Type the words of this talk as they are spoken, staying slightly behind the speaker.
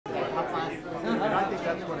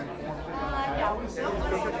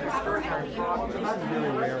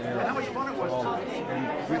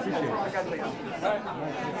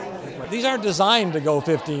These aren't designed to go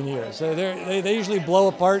 15 years. They usually blow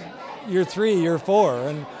apart year 3, year 4,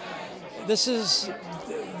 and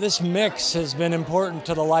this mix has been important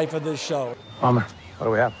to the life of this show. Palmer, what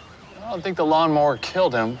do we have? I don't think the lawnmower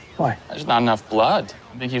killed him. Why? There's not enough blood.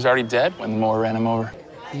 I think he was already dead when the mower ran him over.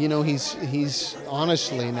 You know, he's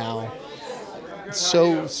honestly now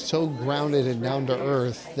so grounded and down to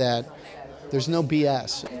earth that there's no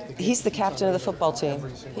BS. He's the captain of the football team.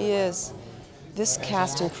 He is. This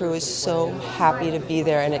cast and crew is so happy to be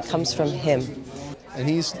there, and it comes from him. And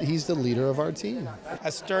he's the leader of our team.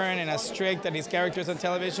 As stern and as strict as his characters on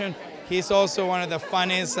television, he's also one of the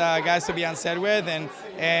funniest guys to be on set with, and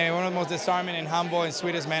one of the most disarming and humble and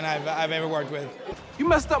sweetest men I've ever worked with. You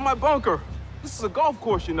messed up my bunker. This is a golf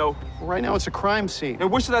course, you know. Well, right now it's a crime scene.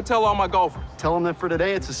 And what should I tell all my golfers? Tell them that for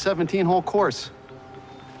today it's a 17-hole course.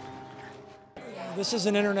 This is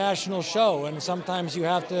an international show, and sometimes you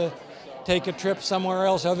have to take a trip somewhere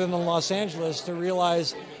else other than Los Angeles to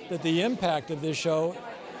realize that the impact of this show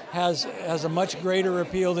has a much greater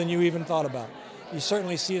appeal than you even thought about. You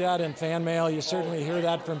certainly see that in fan mail. You certainly hear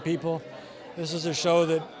that from people. This is a show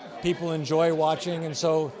that people enjoy watching, and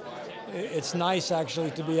so it's nice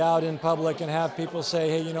actually to be out in public and have people say,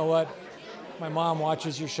 hey, you know what, my mom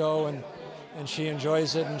watches your show and she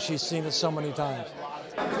enjoys it and she's seen it so many times.